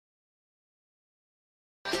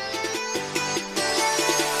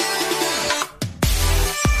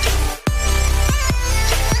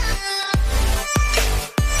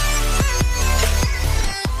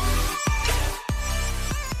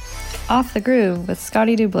Off the Groove with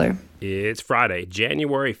Scotty Dubler. It's Friday,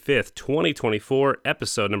 January 5th, 2024.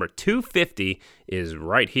 Episode number 250 is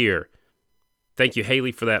right here. Thank you,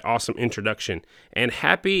 Haley, for that awesome introduction. And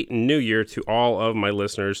Happy New Year to all of my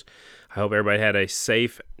listeners. I hope everybody had a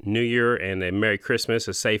safe New Year and a Merry Christmas,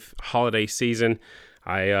 a safe holiday season.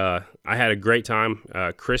 I had a great time.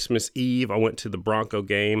 Christmas Eve, I went to the Bronco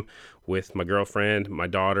game with my girlfriend, my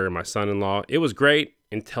daughter, and my son-in-law. It was great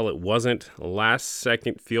until it wasn't.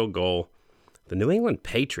 Last-second field goal. The New England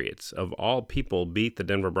Patriots, of all people, beat the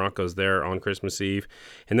Denver Broncos there on Christmas Eve.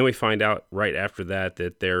 And then we find out right after that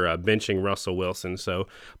they're benching Russell Wilson. So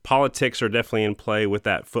politics are definitely in play with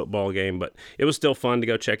that football game. But it was still fun to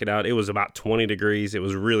go check it out. It was about 20 degrees. It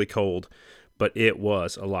was really cold, but it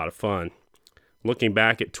was a lot of fun. Looking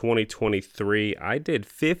back at 2023, I did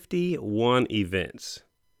 51 events.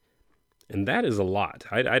 And that is a lot.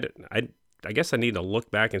 I guess I need to look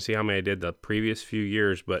back and see how many I did the previous few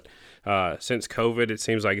years, but since COVID, it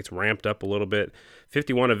seems like it's ramped up a little bit.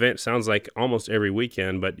 51 events sounds like almost every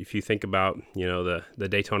weekend, but if you think about, the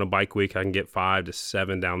Daytona Bike Week, I can get 5 to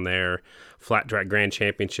 7 down there. Flat Track Grand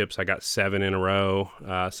Championships, I got 7 in a row.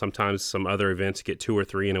 Sometimes some other events get 2 or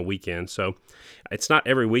 3 in a weekend. So it's not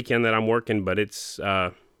every weekend that I'm working, but it's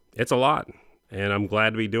a lot, and I'm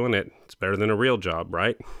glad to be doing it. It's better than a real job,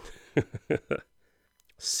 right?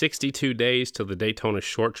 62 days till the Daytona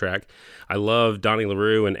Short Track. I love Donnie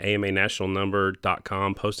LaRue and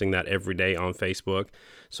AMANationalNumber.com posting that every day on Facebook.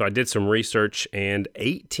 So I did some research, and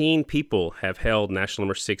 18 people have held National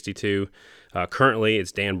Number 62. Currently,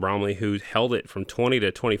 it's Dan Bromley who held it from 20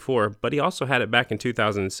 to 24, but he also had it back in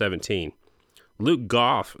 2017. Luke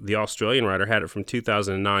Goff, the Australian rider, had it from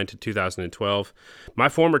 2009 to 2012. My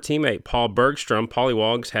former teammate, Paul Bergstrom,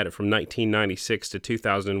 Pollywogs, had it from 1996 to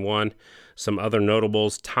 2001. Some other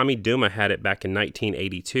notables, Tommy Duma had it back in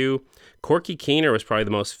 1982. Corky Keener was probably the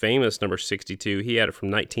most famous number 62. He had it from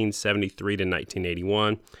 1973 to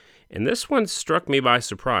 1981. And this one struck me by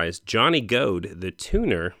surprise. Johnny Goad, the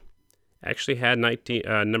tuner, actually had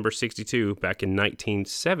number 62 back in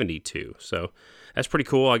 1972. So that's pretty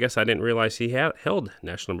cool. I guess I didn't realize he held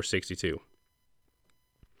National Number 62.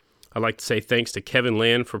 I'd like to say thanks to Kevin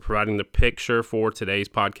Lynn for providing the picture for today's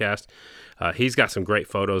podcast. He's got some great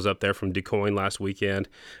photos up there from Quoin last weekend.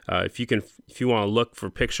 If you want to look for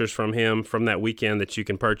pictures from him from that weekend that you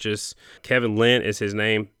can purchase, Kevin Lynn is his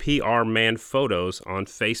name, PR Man Photos on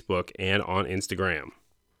Facebook and on Instagram.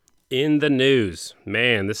 In the news,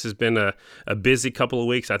 man, this has been a busy couple of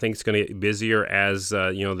weeks. I think it's going to get busier as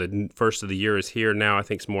the first of the year is here now. I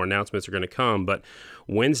think some more announcements are going to come. But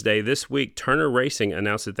Wednesday this week, Turner Racing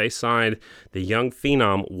announced that they signed the young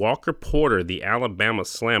phenom Walker Porter, the Alabama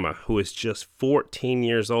Slammer, who is just 14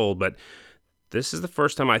 years old. But this is the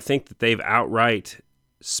first time I think that they've outright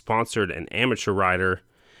sponsored an amateur rider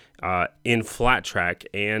in flat track,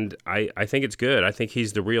 and I think it's good. I think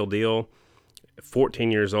he's the real deal.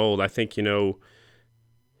 14 years old, I think he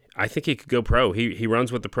could go pro. He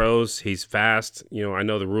runs with the pros. He's fast. I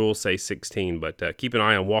know the rules say 16, but keep an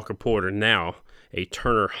eye on Walker Porter, now a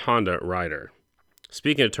Turner Honda rider.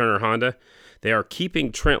 Speaking of Turner Honda, they are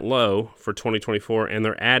keeping Trent Lowe for 2024, and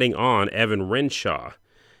they're adding on Evan Renshaw.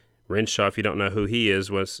 Renshaw, if you don't know who he is,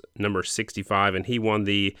 was number 65, and he won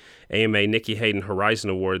the AMA Nicky Hayden Horizon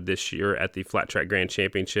Award this year at the Flat Track Grand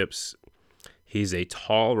Championships. He's a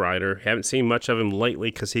tall rider. Haven't seen much of him lately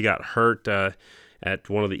because he got hurt at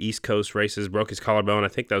one of the East Coast races, broke his collarbone. I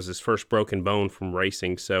think that was his first broken bone from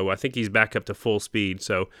racing. So I think he's back up to full speed.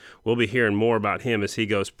 So we'll be hearing more about him as he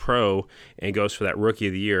goes pro and goes for that Rookie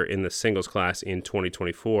of the Year in the singles class in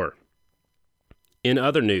 2024. In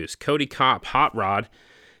other news, Cody Kopp, Hot Rod,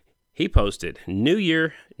 he posted, "New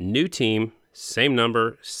year, new team, same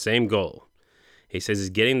number, same goal." He says he's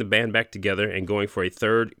getting the band back together and going for a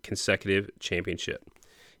third consecutive championship.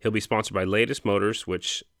 He'll be sponsored by Latest Motors,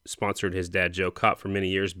 which sponsored his dad, Joe Kopp, for many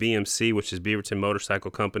years. BMC, which is Beaverton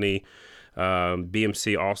Motorcycle Company.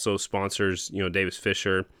 BMC also sponsors, Davis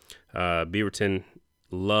Fisher. Beaverton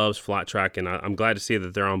loves flat track, and I'm glad to see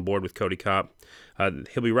that they're on board with Cody Kopp.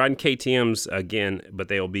 He'll be riding KTMs again, but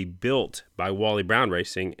they will be built by Wally Brown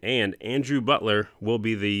Racing, and Andrew Butler will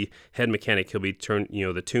be the head mechanic. He'll be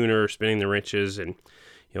the tuner, spinning the wrenches, and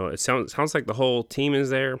it sounds like the whole team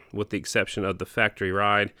is there, with the exception of the factory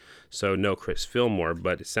ride. So no Chris Fillmore,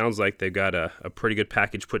 but it sounds like they've got a pretty good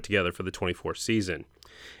package put together for the 24 season.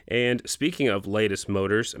 And speaking of Latest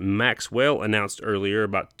Motors, Maxwell announced earlier,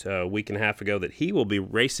 about a week and a half ago, that he will be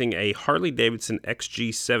racing a Harley-Davidson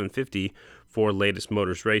XG 750 for Latest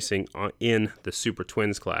Motors Racing in the Super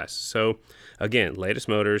Twins class. So, again, Latest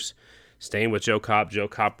Motors, staying with Joe Kopp. Joe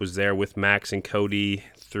Kopp was there with Max and Cody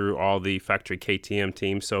through all the factory KTM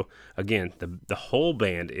teams. So again, the whole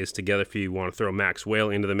band is together if you want to throw Max Whale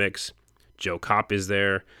into the mix. Joe Kopp is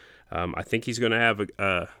there. I think he's going to have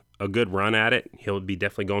a good run at it. He'll be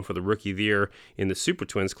definitely going for the Rookie of the Year in the Super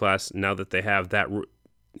Twins class now that they have that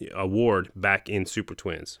award back in Super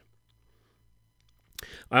Twins.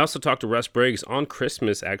 I also talked to Russ Briggs on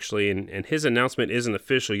Christmas, actually, and his announcement isn't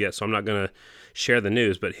official yet, so I'm not going to share the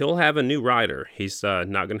news, but he'll have a new rider. He's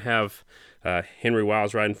not going to have Henry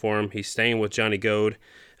Wiles riding for him. He's staying with Johnny Goad,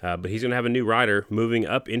 but he's going to have a new rider moving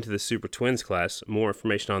up into the Super Twins class. More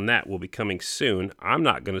information on that will be coming soon. I'm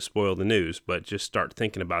not going to spoil the news, but just start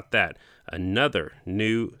thinking about that. Another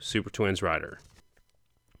new Super Twins rider.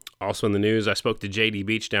 Also in the news, I spoke to JD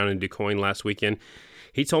Beach down in Quoin last weekend.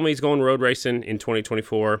 He told me he's going road racing in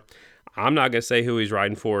 2024. I'm not going to say who he's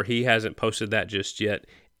riding for. He hasn't posted that just yet.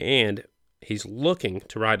 And he's looking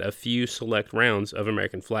to ride a few select rounds of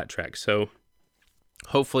American Flat Track. So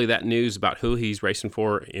hopefully that news about who he's racing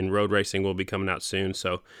for in road racing will be coming out soon.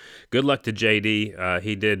 So good luck to JD.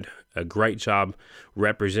 He did a great job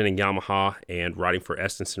representing Yamaha and riding for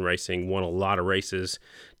Estenson Racing. Won a lot of races.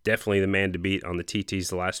 Definitely the man to beat on the TTs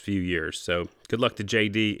the last few years. So good luck to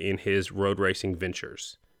JD in his road racing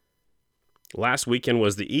ventures. Last weekend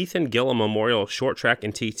was the Ethan Gillim Memorial Short Track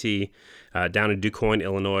and TT down in DuQuoin,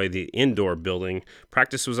 Illinois, the indoor building.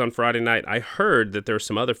 Practice was on Friday night. I heard that there were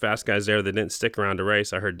some other fast guys there that didn't stick around to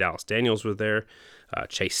race. I heard Dallas Daniels was there,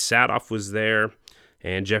 Chase Sadoff was there,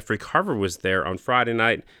 and Jeffrey Carver was there on Friday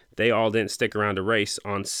night. They all didn't stick around to race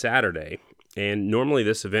on Saturday. And normally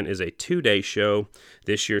this event is a 2-day show.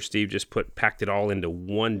 This year, Steve just packed it all into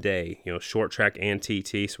one day, short track and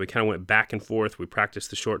TT. So we kind of went back and forth. We practiced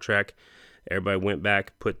the short track. Everybody went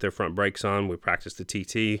back, put their front brakes on. We practiced the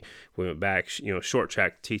TT. We went back, short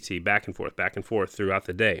track, TT, back and forth throughout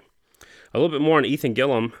the day. A little bit more on Ethan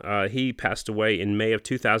Gillim. He passed away in May of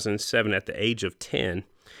 2007 at the age of 10.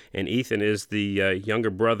 And Ethan is the younger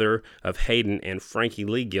brother of Hayden and Frankie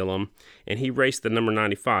Lee Gillim, and he raced the number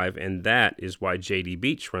 95, and that is why JD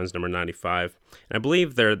Beach runs number 95. And I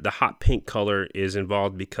believe the hot pink color is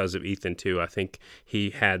involved because of Ethan too. I think he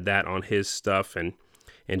had that on his stuff, and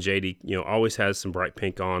JD, always has some bright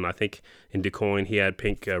pink on. I think in DuQuoin he had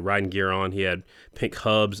pink riding gear on. He had pink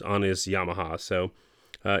hubs on his Yamaha. So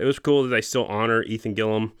it was cool that they still honor Ethan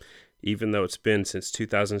Gillim. Even though it's been since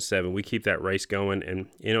 2007, we keep that race going. And,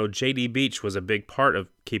 JD Beach was a big part of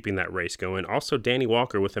keeping that race going. Also, Danny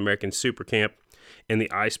Walker with American Super Camp and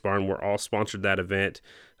the Ice Barn were all sponsored that event.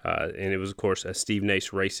 And it was, of course, a Steve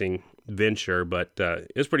Nace racing venture. But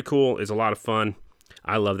it was pretty cool. It's a lot of fun.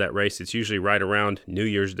 I love that race. It's usually right around New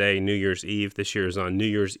Year's Day, New Year's Eve. This year is on New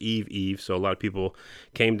Year's Eve. So a lot of people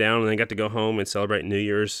came down and they got to go home and celebrate New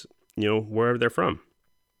Year's, wherever they're from.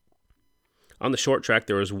 On the short track,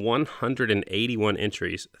 there was 181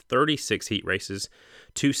 entries, 36 heat races,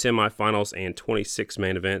 2 semifinals, and 26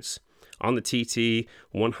 main events. On the TT,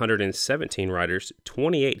 117 riders,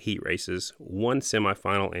 28 heat races, 1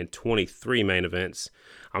 semifinal, and 23 main events.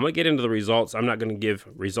 I'm going to get into the results. I'm not going to give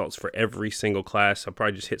results for every single class. I'll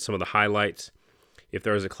probably just hit some of the highlights. If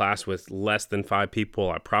there was a class with less than 5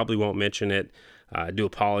 people, I probably won't mention it. I do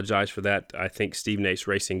apologize for that. I think Steve Nace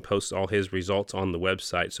Racing posts all his results on the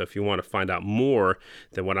website. So if you want to find out more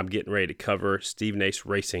than what I'm getting ready to cover,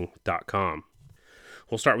 stevenaceracing.com.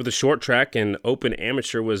 We'll start with the short track, and Open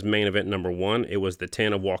Amateur was main event number 1. It was the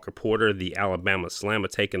 10 of Walker Porter, the Alabama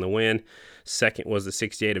Slamma, taking the win. Second was the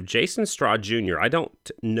 68 of Jason Straw Jr. I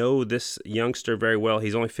don't know this youngster very well.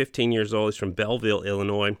 He's only 15 years old. He's from Belleville,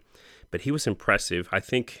 Illinois, but he was impressive. I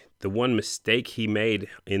think the one mistake he made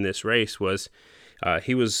in this race was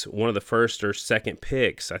he was one of the first or second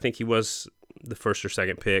picks. I think he was the first or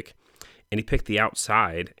second pick, and he picked the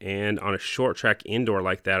outside. And on a short track indoor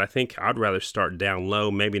like that, I think I'd rather start down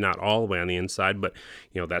low, maybe not all the way on the inside, but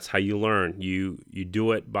that's how you learn. You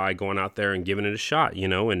do it by going out there and giving it a shot,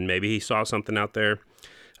 and maybe he saw something out there.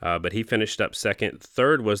 But he finished up second.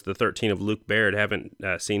 Third was the 13 of Luke Baird. Haven't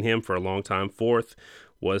seen him for a long time. Fourth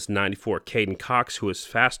was 94 Caden Cox, who was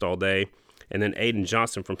fast all day. And then Aiden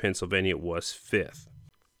Johnson from Pennsylvania was fifth.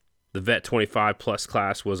 The Vet 25 plus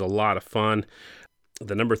class was a lot of fun.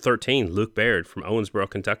 The number 13, Luke Baird from Owensboro,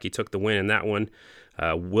 Kentucky, took the win in that one.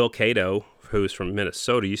 Will Cato, who's from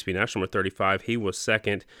Minnesota, used to be national number 35, he was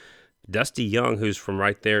second. Dusty Young, who's from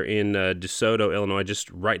right there in DeSoto, Illinois,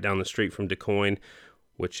 just right down the street from DuQuoin,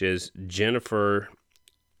 which is Jennifer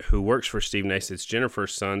who works for Steve Nace. It's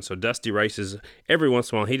Jennifer's son. So Dusty races every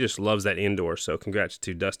once in a while. He just loves that indoor. So congrats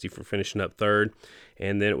to Dusty for finishing up third.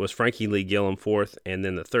 And then it was Frankie Lee Gillim fourth. And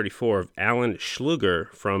then the 34 of Alan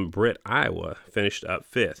Schluger from Britt, Iowa, finished up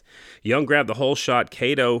fifth. Young grabbed the whole shot.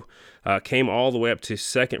 Cato came all the way up to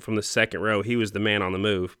second from the second row. He was the man on the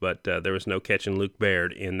move, but there was no catching Luke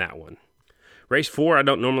Baird in that one. Race 4, I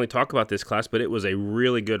don't normally talk about this class, but it was a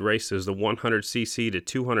really good race. It was the 100cc to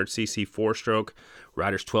 200cc four-stroke.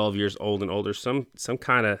 Riders 12 years old and older. Some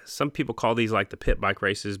people call these like the pit bike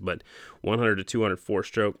races, but 100 to 200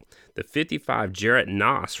 four-stroke. The 55 Jarrett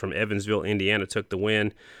Noss from Evansville, Indiana, took the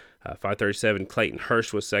win. 537 Clayton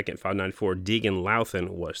Hirsch was second. 594 Deegan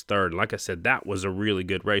Louthan was third. Like I said, that was a really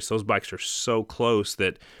good race. Those bikes are so close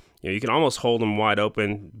that you can almost hold them wide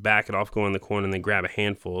open, back it off, go in the corner, and then grab a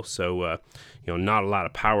handful. So, not a lot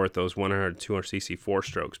of power at those 100 to 200cc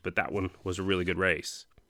four-strokes, but that one was a really good race.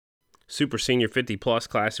 Super Senior 50-plus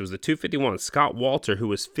class, it was the 251 Scott Walter, who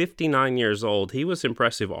was 59 years old. He was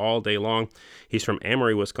impressive all day long. He's from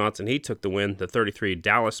Amory, Wisconsin. He took the win. The 33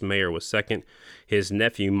 Dallas Mayer was second. His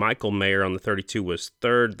nephew Michael Mayer on the 32 was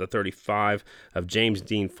third. The 35 of James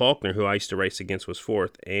Dean Faulkner, who I used to race against, was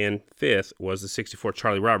fourth. And fifth was the 64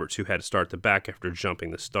 Charlie Roberts, who had to start the back after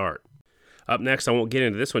jumping the start. Up next, I won't get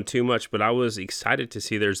into this one too much, but I was excited to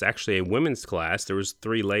see there's actually a women's class. There was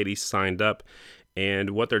 3 ladies signed up. And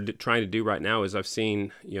what they're trying to do right now is I've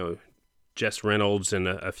seen, Jess Reynolds and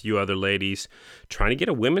a few other ladies trying to get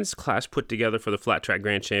a women's class put together for the Flat Track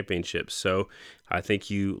Grand Championships. So I think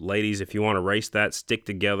you ladies, if you want to race that, stick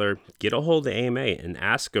together, get a hold of the AMA and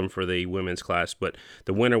ask them for the women's class. But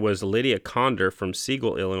the winner was Lydia Conder from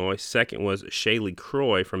Siegel, Illinois. Second was Shaylee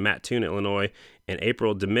Croy from Mattoon, Illinois. And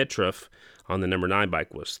April Dimitrov on the number 9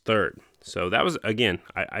 bike was third. So that was, again,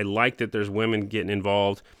 I like that there's women getting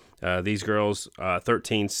involved. These girls,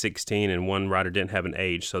 13, 16, and one rider didn't have an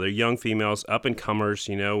age. So they're young females, up-and-comers,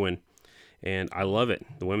 and I love it,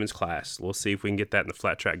 the women's class. We'll see if we can get that in the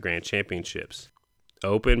Flat Track Grand Championships.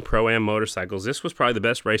 Open Pro-Am motorcycles. This was probably the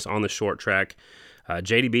best race on the short track.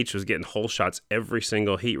 JD Beach was getting hole shots every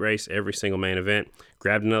single heat race, every single main event.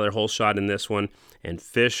 Grabbed another hole shot in this one. And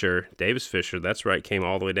Fisher, Davis Fisher, that's right, came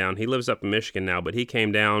all the way down. He lives up in Michigan now, but he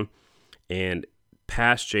came down and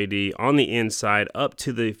past JD on the inside up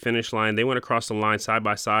to the finish line. They went across the line side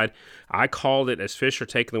by side. I called it as Fisher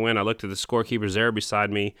taking the win. I looked at the scorekeepers there beside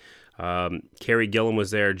me. Carrie Gillim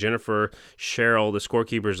was there. Jennifer, Cheryl, the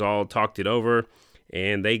scorekeepers all talked it over,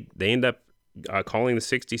 and they end up calling the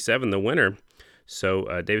 67 the winner.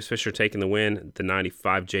 So Davis Fisher taking the win. The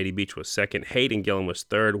 95 JD Beach was second. Hayden Gillim was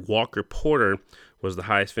third. Walker Porter was the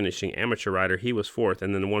highest finishing amateur rider. He was fourth.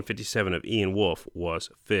 And then the 157 of Ian Wolf was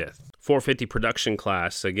fifth. 450 production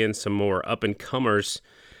class. Again, some more up-and-comers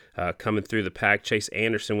coming through the pack. Chase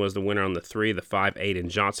Anderson was the winner on the 3. The 5, Aiden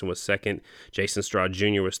Johnson was second. Jason Stroud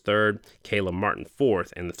Jr. was third. Caleb Martin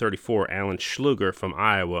fourth. And the 34, Alan Schluger from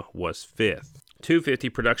Iowa, was fifth. 250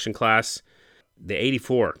 production class. The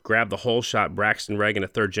 84 grabbed the whole shot. Braxton Reagan, a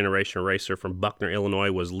third-generation racer from Buckner,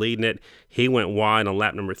 Illinois, was leading it. He went wide on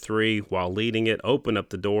lap number 3 while leading it, opened up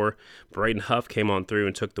the door. Braden Huff came on through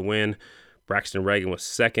and took the win. Braxton Reagan was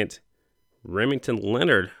second. Remington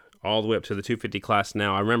Leonard all the way up to the 250 class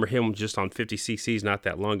now. I remember him just on 50 cc's not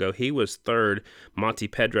that long ago. He was third. Monty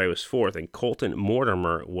Pedre was fourth, and Colton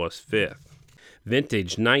Mortimer was fifth.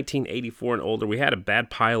 Vintage 1984 and older. We had a bad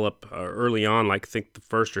pileup early on, like I think the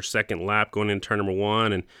first or second lap going into turn number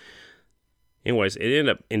 1. And anyways, it ended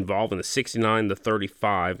up involving the 69, the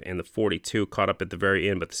 35, and the 42 caught up at the very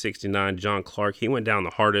end. But the 69, John Clark, he went down the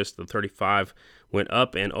hardest. The 35 went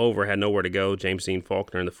up and over, had nowhere to go. James Dean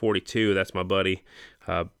Faulkner. And the 42, that's my buddy,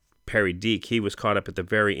 Perry Deek. He was caught up at the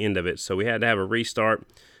very end of it. So we had to have a restart.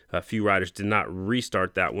 A few riders did not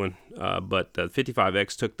restart that one, but the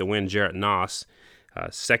 55X took the win, Jarrett Noss.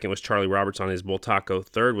 Second was Charlie Roberts on his Bultaco.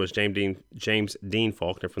 Third was James Dean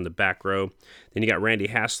Faulkner from the back row. Then you got Randy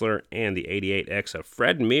Hassler and the 88X of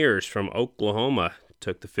Fred Mears from Oklahoma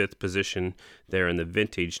took the 5th position there in the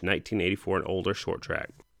vintage 1984 and older short track.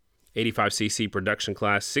 85cc production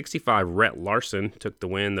class, 65 Rhett Larson took the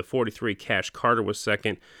win. The 43 Cash Carter was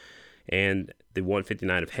second, and the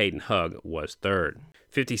 159 of Hayden Hugg was third.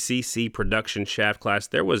 50cc production shaft class.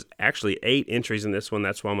 There was actually 8 entries in this one.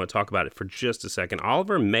 That's why I'm going to talk about it for just a second.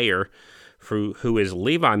 Oliver Mayer, who is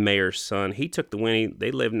Levi Mayer's son, he took the win.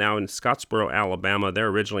 They live now in Scottsboro, Alabama. They're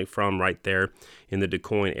originally from right there in the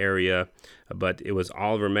DuQuoin area, but it was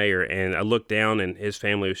Oliver Mayer. And I looked down, and his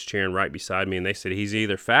family was cheering right beside me, and they said he's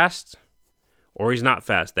either fast or he's not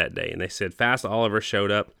fast that day. And they said Fast Oliver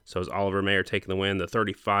showed up, so it was Oliver Mayer taking the win. The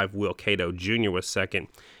 35 Will Cato Jr. was second,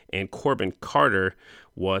 and Corbin Carter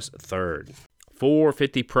was third.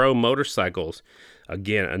 450 Pro Motorcycles.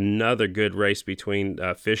 Again, another good race between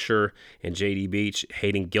Fisher and J.D. Beach.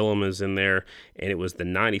 Hayden Gillim is in there, and it was the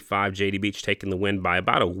 95 J.D. Beach taking the win by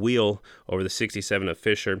about a wheel over the 67 of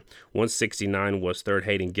Fisher. 169 was third,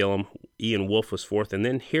 Hayden Gillim. Ian Wolf was fourth, and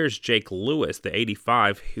then here's Jake Lewis, the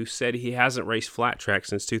 85, who said he hasn't raced flat track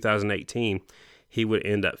since 2018. He would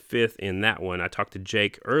end up fifth in that one. I talked to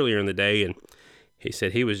Jake earlier in the day, and he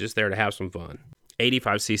said he was just there to have some fun.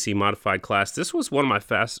 85cc modified class. This was one of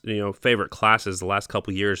my favorite classes the last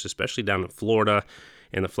couple years, especially down in Florida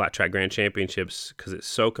and the Flat Track Grand Championships because it's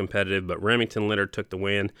so competitive. But Remington Litter took the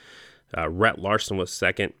win. Rhett Larson was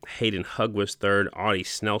second. Hayden Hugg was third. Audie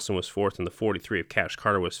Snelson was fourth. And the 43 of Cash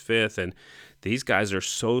Carter was fifth. And these guys are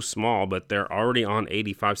so small, but they're already on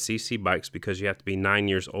 85cc bikes because you have to be 9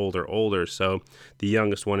 years old or older. So the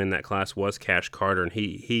youngest one in that class was Cash Carter, and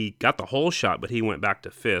he got the whole shot, but he went back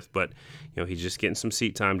to fifth. But he's just getting some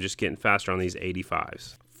seat time, just getting faster on these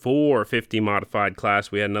 85s. 450 modified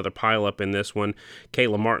class. We had another pile up in this one.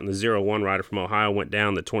 Kayla Martin, the 01 rider from Ohio, went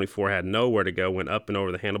down. The 24 had nowhere to go, went up and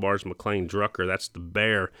over the handlebars. McLean Drucker, that's the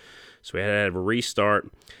bear. So we had to have a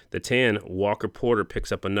restart. The 10, Walker Porter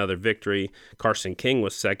picks up another victory. Carson King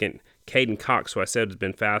was second. Caden Cox, who I said has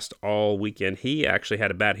been fast all weekend, he actually had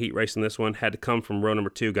a bad heat race in this one. Had to come from row number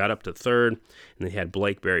 2, got up to third. And then he had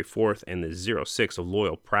Blake Berry fourth, and the 06 of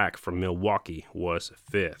Loyal Prack from Milwaukee was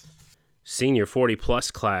fifth. Senior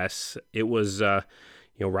 40-plus class, it was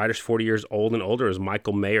riders 40 years old and older. It was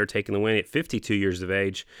Michael Mayer taking the win at 52 years of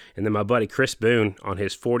age. And then my buddy Chris Boone on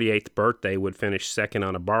his 48th birthday would finish second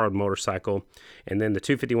on a borrowed motorcycle. And then the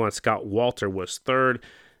 251 Scott Walter was third.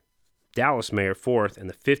 Dallas Mayer fourth. And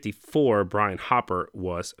the 54 Brian Hopper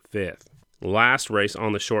was fifth. Last race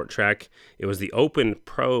on the short track, it was the Open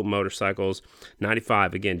Pro Motorcycles.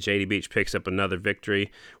 95, again, J.D. Beach picks up another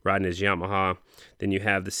victory, riding his Yamaha. Then you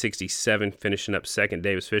have the 67 finishing up second,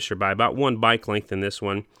 Davis Fisher, by about one bike length in this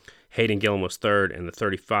one. Hayden Gillim was third, and the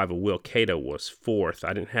 35 of Will Cato was fourth.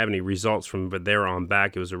 I didn't have any results from there on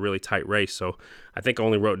back. It was a really tight race, so I think I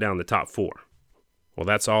only wrote down the top four. Well,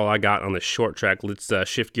 that's all I got on the short track. Let's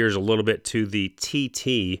shift gears a little bit to the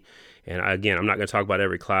TT. And again, I'm not going to talk about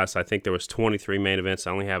every class. I think there was 23 main events.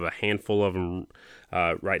 I only have a handful of them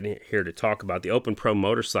right here to talk about. The Open Pro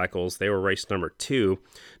Motorcycles, they were race number 2.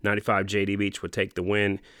 95 J.D. Beach would take the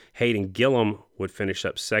win. Hayden Gillim would finish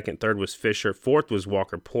up second. Third was Fisher. Fourth was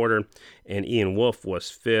Walker Porter. And Ian Wolf was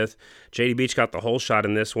fifth. J.D. Beach got the whole shot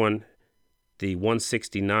in this one. The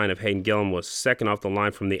 169 of Hayden Gillim was second off the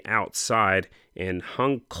line from the outside and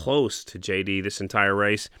hung close to J.D. this entire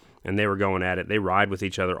race. And they were going at it. They ride with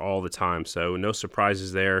each other all the time, so no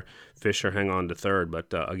surprises there. Fisher hung on to third,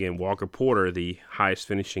 but again, Walker Porter, the highest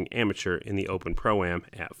finishing amateur in the Open Pro-Am,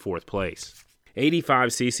 at fourth place.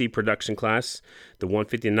 85cc production class, the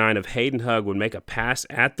 159 of Hayden Hugg would make a pass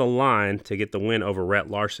at the line to get the win over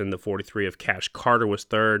Rhett Larson. The 43 of Cash Carter was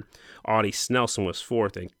third. Audie Snelson was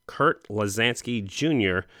fourth, and Kurt Lazansky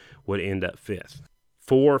Jr. would end up fifth.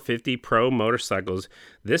 450 Pro Motorcycles.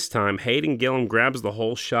 This time, Hayden Gillim grabs the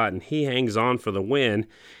whole shot, and he hangs on for the win.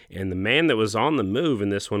 And the man that was on the move in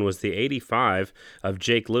this one was the 85 of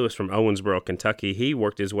Jake Lewis from Owensboro, Kentucky. He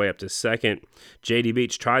worked his way up to second. J.D.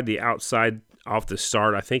 Beach tried the outside off the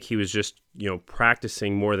start. I think he was just,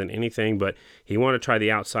 practicing more than anything, but he wanted to try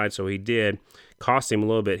the outside, so he did. Cost him a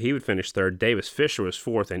little bit. He would finish third. Davis Fisher was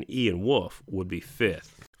fourth, and Ian Wolf would be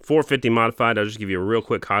fifth. 450 modified, I'll just give you a real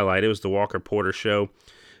quick highlight. It was the Walker Porter show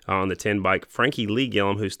on the 10 bike. Frankie Lee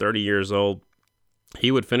Gillim, who's 30 years old, he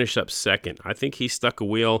would finish up second. I think he stuck a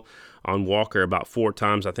wheel on Walker about 4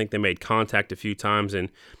 times. I think they made contact a few times, and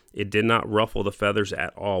it did not ruffle the feathers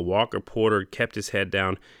at all. Walker Porter kept his head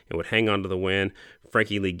down and would hang on to the win.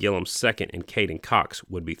 Frankie Lee Gillim second, and Caden Cox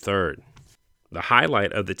would be third. The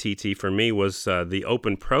highlight of the TT for me was the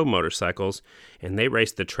Open Pro Motorcycles, and they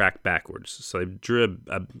raced the track backwards. So they drew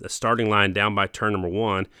a starting line down by turn number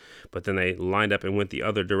 1, but then they lined up and went the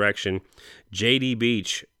other direction. J.D.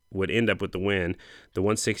 Beach would end up with the win. The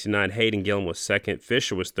 169 Hayden Gillim was second.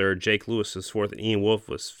 Fisher was third. Jake Lewis was fourth, and Ian Wolf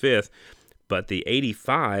was fifth. But the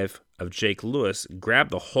 85 of Jake Lewis grabbed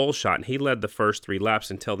the whole shot, and he led the first 3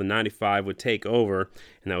 laps until the 95 would take over,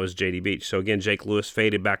 and that was J.D. Beach. So again, Jake Lewis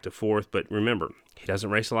faded back to fourth, but remember, he doesn't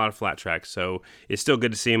race a lot of flat tracks, so it's still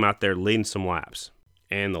good to see him out there leading some laps.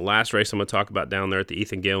 And the last race I'm going to talk about down there at the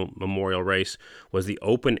Ethan Gill Memorial Race was the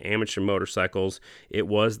Open Amateur Motorcycles. It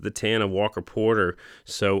was the 10 of Walker Porter.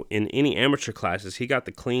 So in any amateur classes, he got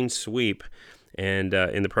the clean sweep. And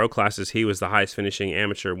in the pro classes, he was the highest finishing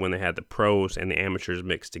amateur when they had the pros and the amateurs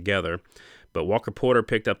mixed together. But Walker Porter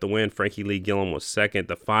picked up the win. Frankie Lee Gillim was second.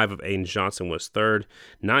 The 5 of Aiden Johnson was third.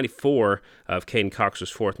 94 of Caden Cox was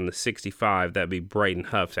fourth. And the 65, that'd be Brayden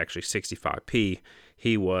Huff, actually 65P.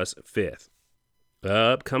 He was fifth.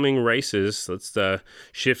 Upcoming races, let's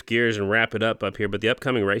shift gears and wrap it up here. But the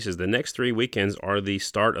upcoming races, the next 3 weekends are the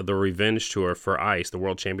start of the Revenge Tour for ICE, the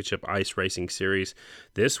World Championship Ice Racing Series.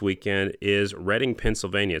 This weekend is Reading,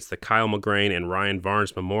 Pennsylvania. It's the Kyle McGrain and Ryan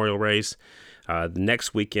Varnes Memorial Race. The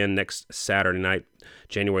next weekend, next Saturday night,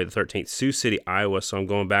 January the 13th, Sioux City, Iowa. So I'm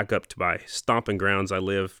going back up to my stomping grounds. I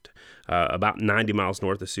lived about 90 miles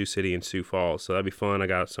north of Sioux City in Sioux Falls. So that'd be fun. I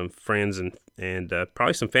got some friends and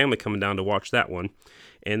probably some family coming down to watch that one.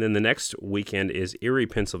 And then the next weekend is Erie,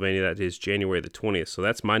 Pennsylvania. That is January the 20th. So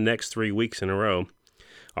that's my next 3 weeks in a row.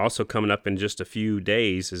 Also coming up in just a few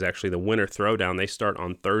days is actually the Winter Throwdown. They start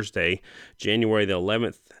on Thursday, January the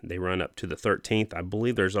 11th. They run up to the 13th. I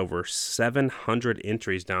believe there's over 700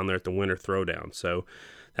 entries down there at the Winter Throwdown. So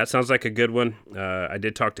that sounds like a good one. I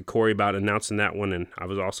did talk to Corey about announcing that one, and I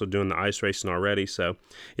was also doing the ice racing already. So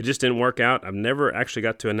it just didn't work out. I've never actually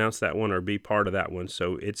got to announce that one or be part of that one.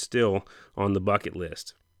 So it's still on the bucket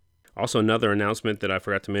list. Also, another announcement that I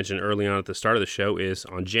forgot to mention early on at the start of the show is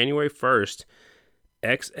on January 1st,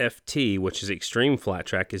 XFT, which is Extreme Flat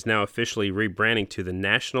Track, is now officially rebranding to the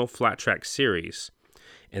National Flat Track Series,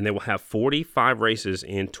 and they will have 45 races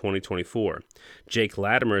in 2024. Jake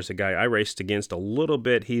Latimer is a guy I raced against a little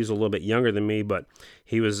bit. He's a little bit younger than me, but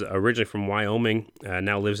he was originally from Wyoming,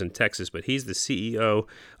 now lives in Texas, but he's the CEO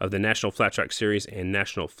of the National Flat Track Series and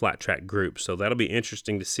National Flat Track Group, so that'll be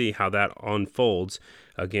interesting to see how that unfolds.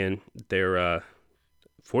 Again, they're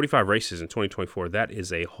 45 races in 2024, that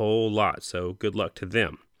is a whole lot, so good luck to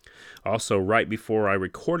them. Also, right before I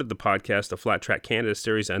recorded the podcast, the Flat Track Canada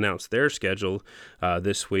Series announced their schedule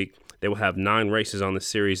this week. They will have 9 races on the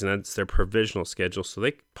series, and that's their provisional schedule, so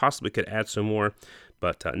they possibly could add some more,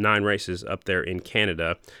 but 9 races up there in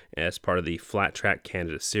Canada as part of the Flat Track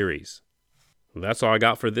Canada Series. Well, that's all I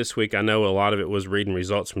got for this week. I know a lot of it was reading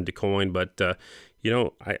results from Quoin, but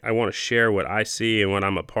I want to share what I see and what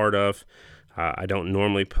I'm a part of. I don't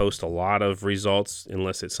normally post a lot of results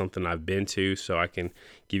unless it's something I've been to, so I can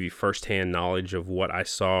give you firsthand knowledge of what I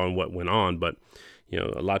saw and what went on. But,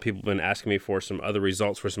 a lot of people have been asking me for some other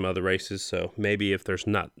results for some other races, so maybe if there's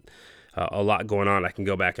not a lot going on, I can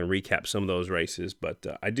go back and recap some of those races. But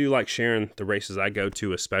I do like sharing the races I go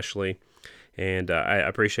to especially, and I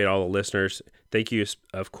appreciate all the listeners. Thank you,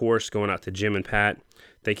 of course, going out to Jim and Pat.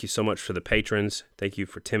 Thank you so much for the patrons. Thank you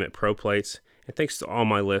for Tim at Pro Plates, and thanks to all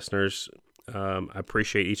my listeners. I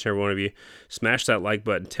appreciate each and every one of you. Smash that like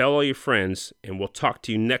button. Tell all your friends, and we'll talk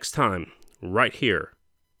to you next time right here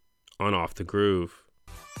on Off the Groove.